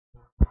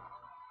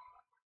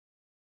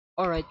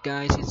Alright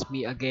guys, it's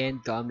me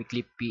again, Comic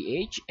Clip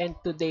PH, and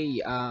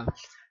today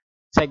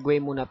segue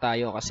muna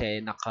tayo kasi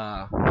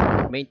naka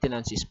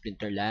maintenance is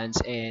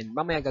Splinterlands and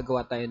mamaya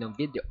gagawa tayo ng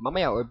video,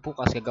 mamaya or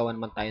bukas gagawa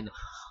naman tayo ng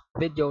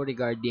video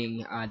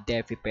regarding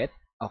DeFi pet,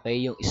 okay,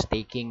 yung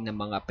staking ng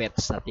mga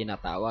pets na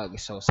tinatawag.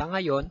 So sa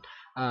ngayon,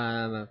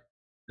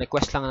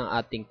 request lang ng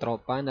ating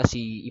tropa na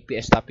si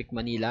EPS Topic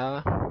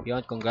Manila.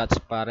 Yon, congrats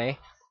pare.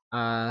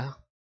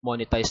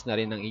 Monetize na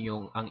rin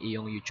ang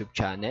iyong YouTube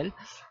channel.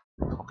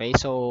 Okay,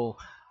 so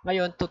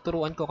ngayon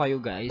tuturuan ko kayo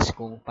guys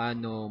kung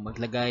paano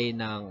maglagay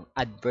ng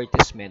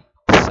advertisement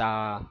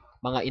sa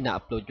mga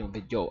ina-upload yung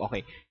video.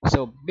 Okay.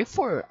 So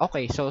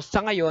sa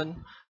ngayon,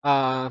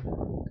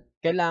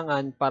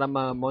 kailangan para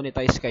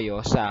ma-monetize kayo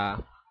sa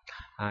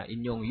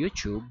inyong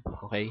YouTube,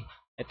 okay?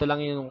 Ito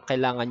lang yung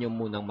kailangan nyo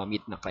munang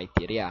ma-meet na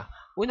criteria.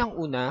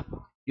 Unang-una,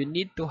 you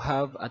need to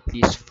have at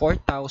least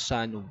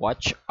 4,000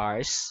 watch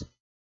hours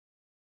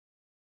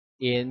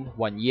in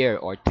 1 year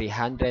or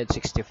 365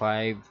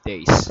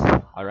 days.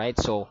 Alright,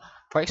 so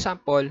for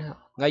example,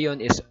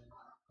 ngayon is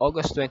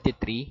August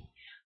 23.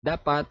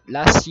 Dapat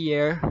last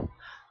year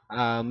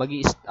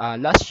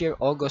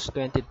August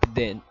 23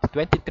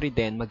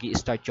 din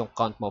magi-start yung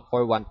count mo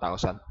for 1,000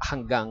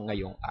 hanggang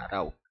ngayong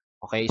araw.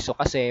 Okay, so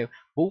kasi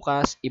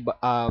bukas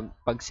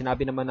pag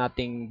sinabi naman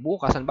nating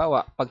bukas,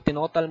 halimbawa, pag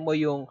tinotal mo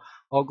yung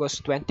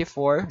August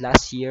 24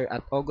 last year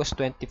at August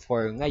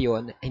 24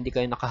 ngayon, hindi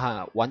kayo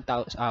naka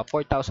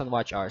 4,000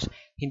 watch hours,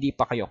 hindi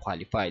pa kayo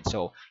qualified.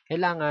 So,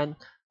 kailangan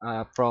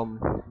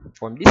from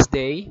this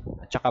day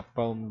at saka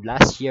from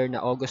last year na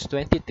August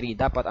 23,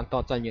 dapat ang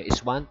total nyo is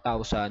 1,000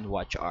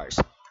 watch hours.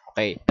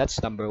 Okay, that's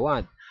number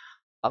 1.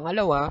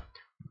 Pangalawa,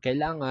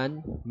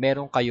 kailangan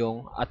meron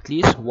kayong at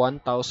least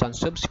 1,000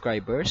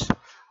 subscribers,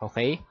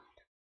 okay,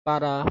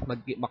 para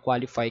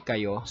ma-qualify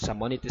kayo sa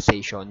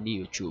monetization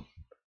ni YouTube.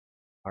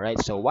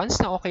 Alright, so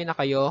once na okay na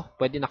kayo,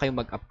 pwede na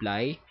kayong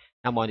mag-apply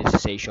ng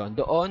monetization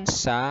doon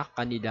sa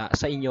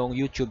inyong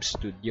YouTube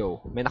studio.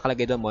 May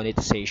nakalagay doon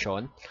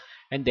monetization,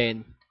 and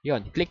then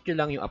yon, click nyo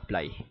lang yung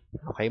apply.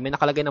 Okay, may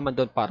nakalagay naman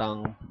doon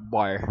parang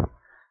bar.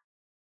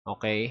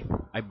 Okay,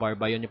 ay bar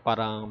ba yun, yung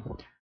parang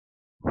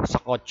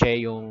sa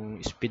kotse yung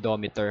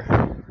speedometer,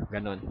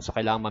 ganun. So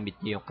kailangan ma-meet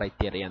nyo yung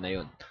criteria na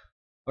yun.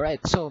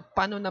 Alright, so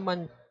paano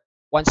naman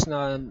once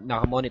na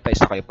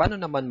naka-monetize kayo, paano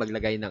naman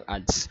maglagay ng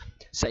ads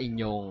sa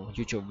inyong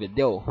YouTube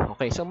video?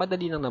 Okay, so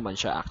madali lang naman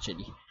siya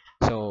actually.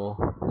 So,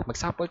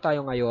 mag-sample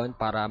tayo ngayon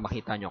para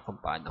makita nyo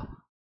kung paano.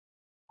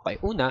 Okay,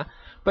 una,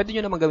 pwede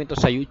nyo naman gawin to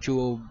sa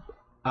YouTube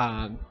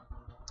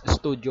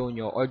studio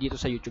nyo or dito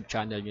sa YouTube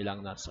channel nyo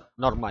lang na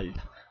normal.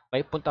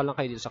 Okay, punta lang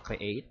kayo dito sa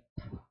create,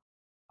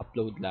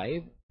 upload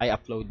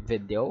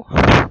video.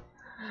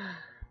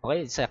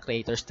 Okay, sa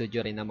Creator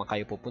Studio rin naman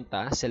kayo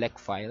pupunta,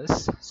 select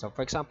files. So, for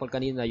example,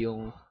 kanina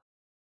yung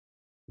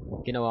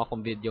ginawa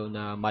kong video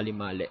na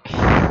mali-mali.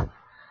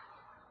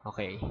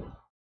 Okay.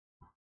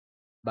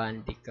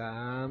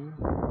 Bandicam.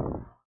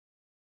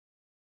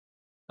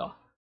 Ito,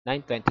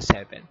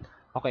 927.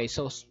 Okay,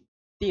 so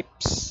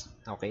tips.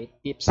 Okay,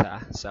 tips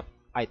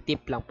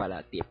tip lang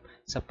pala, tip.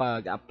 Sa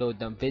pag-upload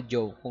ng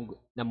video kung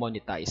na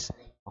monetize.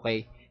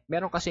 Okay,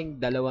 meron kasing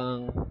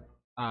dalawang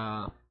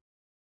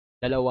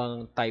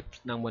types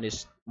ng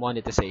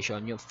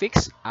monetization, yung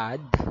fixed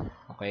ad,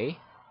 okay,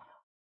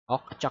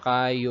 at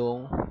saka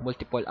yung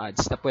multiple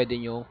ads na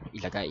pwede nyo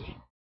ilagay.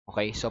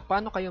 Okay, so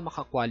paano kayo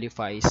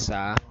makakwalify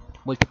sa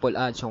multiple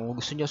ads? So, kung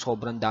gusto nyo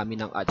sobrang dami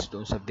ng ads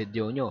doon sa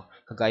video nyo,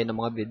 kagaya ng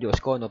mga videos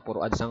ko, no,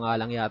 puro ads na nga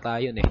lang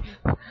yata yun eh.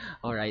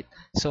 Alright,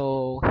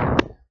 so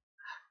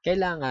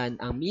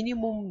kailangan ang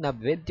minimum na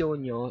video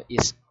nyo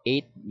is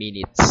 8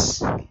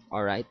 minutes.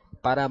 Alright,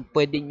 para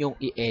pwede nyong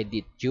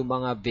i-edit yung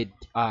mga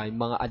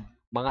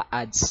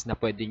ads na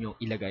pwede nyong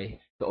ilagay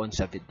doon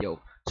sa video.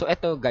 So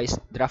eto guys,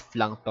 draft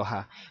lang to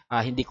ha.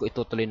 Hindi ko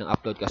itutuloy ng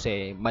upload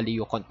kasi mali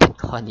yung content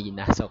ko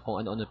kanina. So kung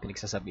ano-ano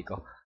pinagsasabi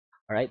ko.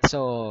 Alright,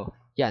 so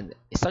yan.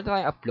 Start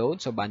na tayo upload.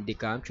 So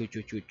bandicam, chu.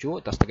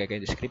 Tapos tagay kayo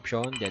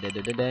description.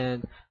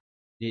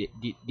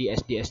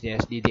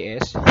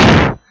 DDS.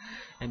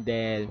 And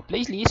then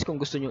playlist kung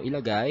gusto nyo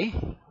ilagay.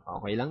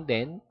 Okay lang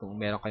din kung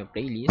meron kayong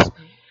playlist.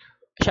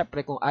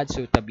 Syempre kung ad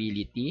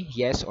suitability,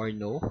 yes or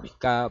no.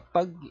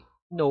 Kapag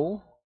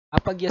no,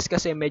 pag yes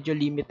kasi medyo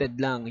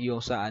limited lang yung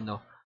sa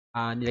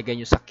nilagay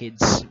nyo sa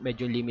kids,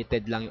 medyo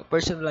limited lang yung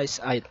personalized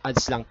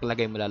ads lang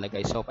talaga yung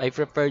malalagay. So I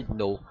preferred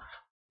no,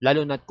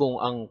 lalo na kung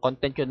ang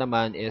content nyo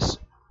naman is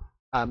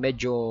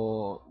medyo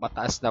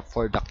mataas na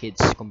for the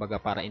kids, kumbaga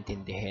para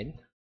intindihin.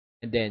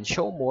 And then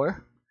show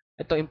more,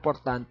 ito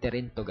importante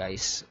rin to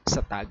guys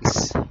sa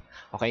tags.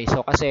 Okay,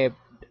 so kasi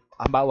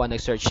halimbawa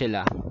nag-search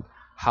sila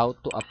how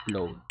to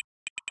upload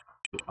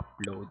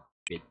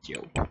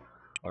video.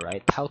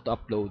 Alright, how to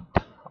upload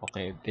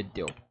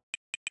video.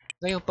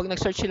 Ngayon, pag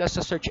nag-search sila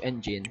sa search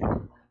engine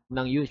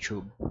ng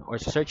YouTube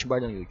or sa search bar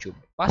ng YouTube,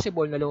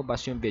 possible na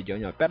lumabas yung video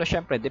nyo. Pero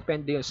syempre,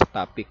 depende yun sa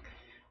topic.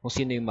 Kung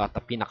sino yung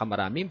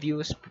pinakamaraming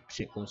views,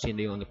 kung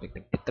sino yung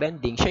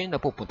trending, siya yung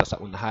napupunta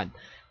sa unahan.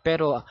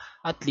 Pero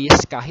at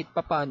least, kahit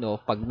papano,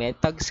 pag may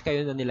tags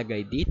kayo na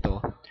nilagay dito,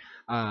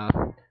 ah,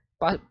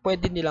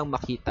 pwede nilang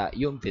makita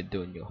yung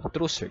video nyo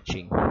through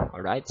searching.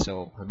 Alright?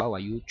 So, halimbawa,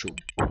 YouTube.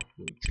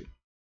 YouTube.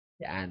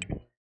 Yan.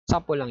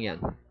 Sample lang yan.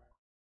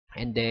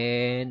 And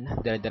then,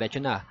 dire-diretso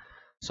na.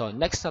 So,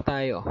 next na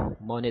tayo.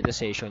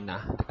 Monetization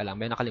na. Teka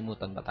lang, may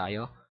nakalimutan ba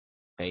tayo?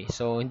 Okay.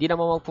 So, hindi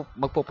naman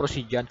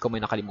magpo-proceed yan kung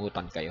may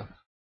nakalimutan kayo.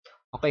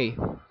 Okay.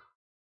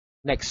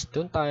 Next,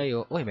 dun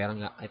tayo. Uy, meron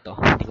nga. Ito.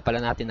 Hindi ko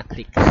pala natin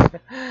na-click.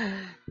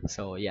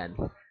 So, yan.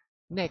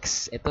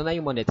 Next, ito na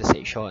yung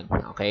monetization.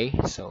 Okay?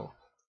 So,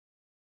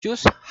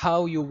 choose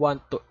how you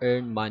want to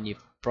earn money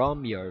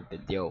from your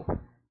video.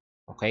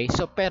 Okay?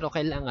 So, pero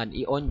kailangan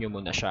i-on nyo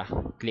muna siya.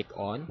 Click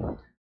on,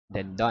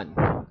 then done.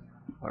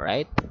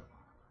 Alright?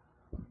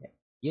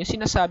 Yung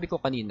sinasabi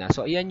ko kanina,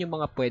 so ayan yung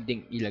mga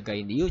pwedeng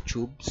ilagay ni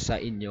YouTube sa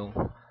inyong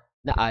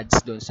na ads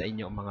doon sa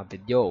inyong mga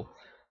video.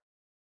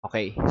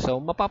 Okay, so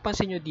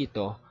mapapansin nyo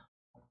dito,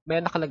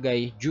 may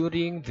nakalagay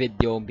during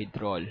video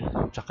midroll,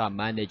 tsaka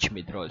manage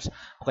midrolls.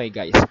 Okay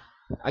guys,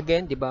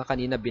 again, di ba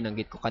kanina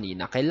binanggit ko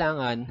kanina,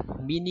 kailangan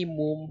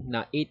minimum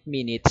na 8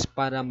 minutes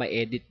para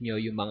ma-edit nyo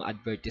yung mga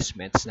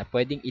advertisements na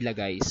pwedeng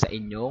ilagay sa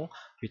inyong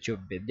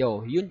YouTube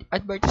video. Yung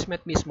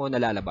advertisement mismo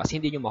na lalabas,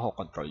 hindi nyo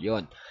makokontrol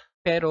yon.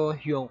 Pero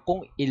yung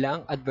kung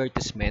ilang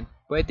advertisement,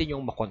 pwede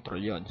nyo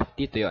makontrol yon.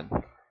 Dito yon.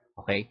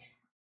 Okay?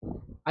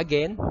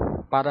 Again,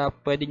 para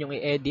pwede nyong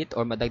i-edit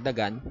or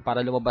madagdagan,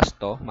 para lumabas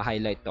to,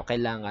 ma-highlight to,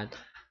 kailangan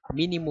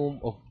minimum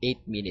of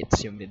 8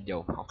 minutes yung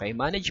video. Okay,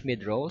 manage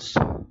mid-rolls.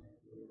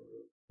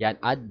 Yan,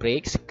 ad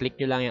breaks. Click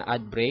nyo lang yung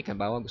ad break.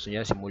 Halimbawa, gusto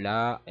nyo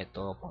simula,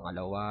 ito,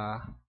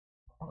 pangalawa,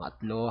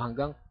 pangatlo,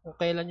 hanggang kung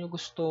kailan nyo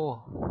gusto.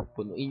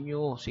 Punuin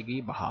nyo.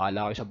 Sige,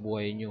 bahala kayo sa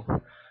buhay nyo.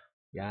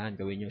 Yan,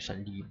 gawin nyo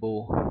 1,000.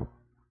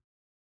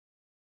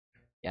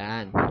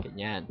 Yan,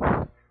 ganyan.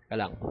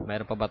 Lang,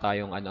 mayroon pa ba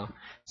tayong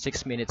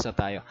 6 minutes na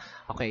tayo.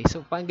 Okay,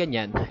 so pang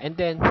ganyan. And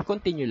then,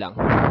 continue lang.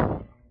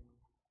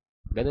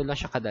 Ganun lang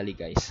siya kadali,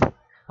 guys.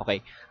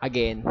 Okay,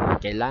 again,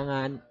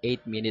 kailangan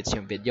 8 minutes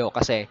yung video.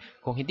 Kasi,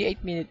 kung hindi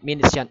 8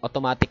 minutes yan,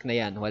 automatic na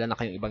yan. Wala na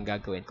kayong ibang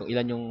gagawin. Kung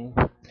ilan yung,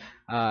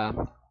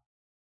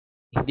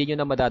 hindi nyo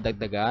na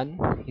madadagdagan,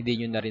 hindi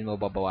nyo na rin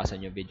mababawasan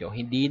yung video.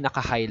 Hindi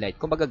naka-highlight.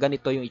 Kung baga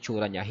ganito yung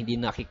itsura niya, hindi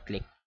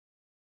nakiklik.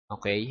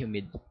 Okay, yung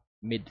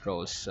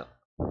mid-rolls.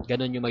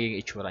 Ganun yung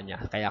magiging itsura niya.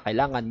 Kaya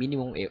kailangan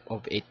minimum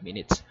of 8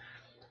 minutes.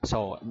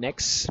 So,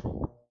 next,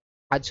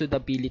 add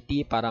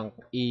suitability. Parang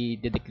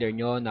i-declare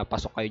nyo na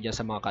pasok kayo dyan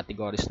sa mga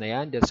categories na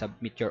yan. Then,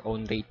 submit your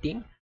own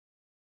rating.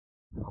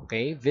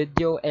 Okay,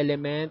 video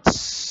elements.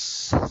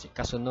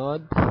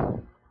 Kasunod.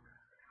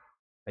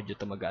 Medyo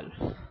tumagal.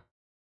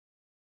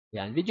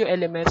 Yan, video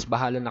elements,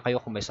 bahala na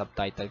kayo kung may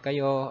subtitle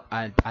kayo,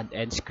 add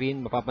end screen,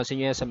 mapapansin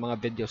nyo yan sa mga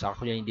videos,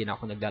 actually hindi na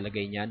ako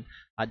naglalagay niyan.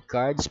 Add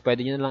cards,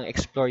 pwede nyo na lang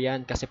explore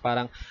yan kasi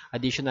parang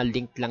additional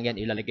link lang yan,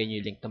 ilalagay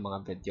nyo yung link ng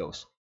mga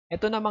videos.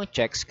 Ito namang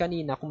checks,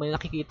 kanina kung may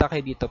nakikita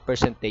kayo dito,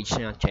 percentage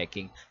ng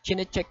checking.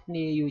 Chine-check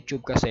ni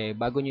YouTube kasi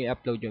bago nyo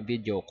i-upload yung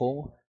video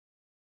kung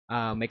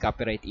may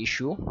copyright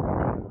issue.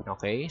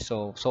 Okay,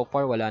 so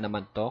far wala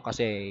naman to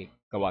kasi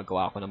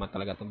gawa-gawa ko naman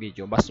talaga tong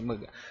video. Basta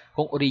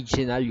kung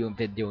original yung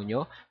video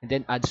nyo, and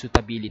then add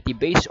suitability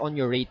based on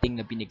your rating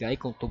na binigay,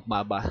 kung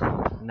tugma ba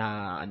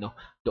na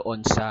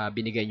doon sa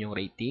binigay nyong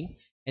rating.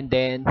 And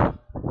then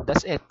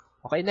that's it.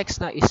 Okay,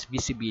 next na is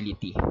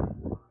visibility.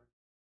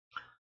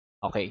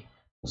 Okay.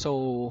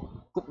 So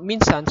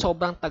minsan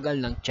sobrang tagal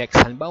ng checks.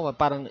 Halimbawa,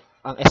 parang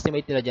ang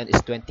estimate nila diyan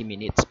is 20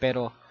 minutes,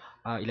 pero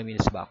ilang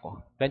minutes ba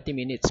ako? 20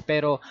 minutes.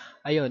 Pero,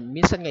 ayun,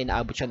 minsan nga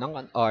inaabot siya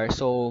ng 1 hour.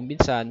 So,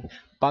 minsan,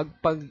 pag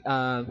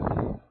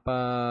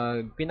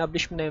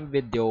pinublish mo na yung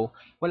video,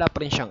 wala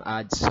pa rin siyang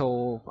ads.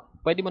 So,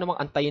 pwede mo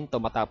namang antayin to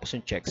matapos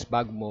yung checks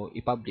bago mo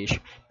i-publish.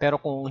 Pero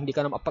kung hindi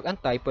ka na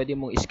mapag-antay, pwede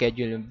mong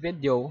i-schedule yung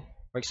video.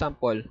 For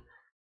example,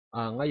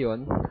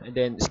 ngayon, and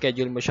then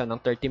schedule mo siya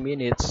ng 30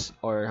 minutes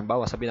or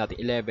halimbawa sabihin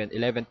natin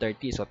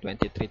 11:30, so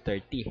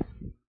 23:30.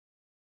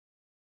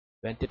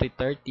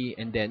 23:30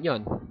 and then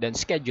then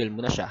schedule mo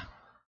na siya.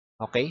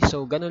 Okay,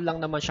 so ganun lang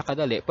naman siya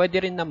kadali.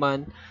 Pwede rin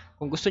naman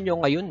kung gusto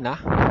nyo ngayon na,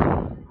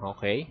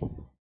 okay,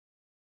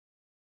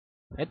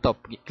 ito,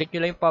 click nyo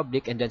lang yung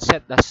public and then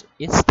set as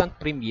instant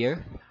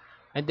premiere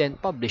and then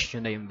publish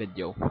nyo na yung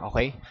video.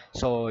 Okay,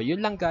 so yun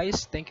lang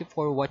guys, thank you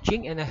for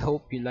watching and I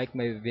hope you like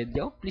my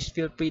video. Please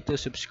feel free to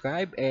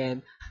subscribe,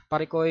 and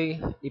pare ko'y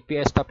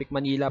EPS Topic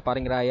Manila,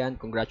 paring Ryan,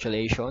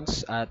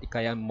 congratulations at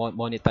kaya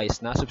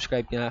monetize na.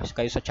 Subscribe na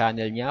kayo sa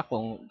channel niya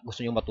kung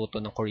gusto niyo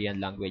matuto ng Korean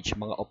language,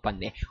 mga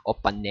opane.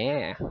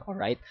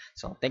 Alright,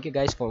 so thank you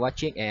guys for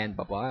watching and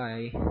bye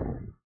bye.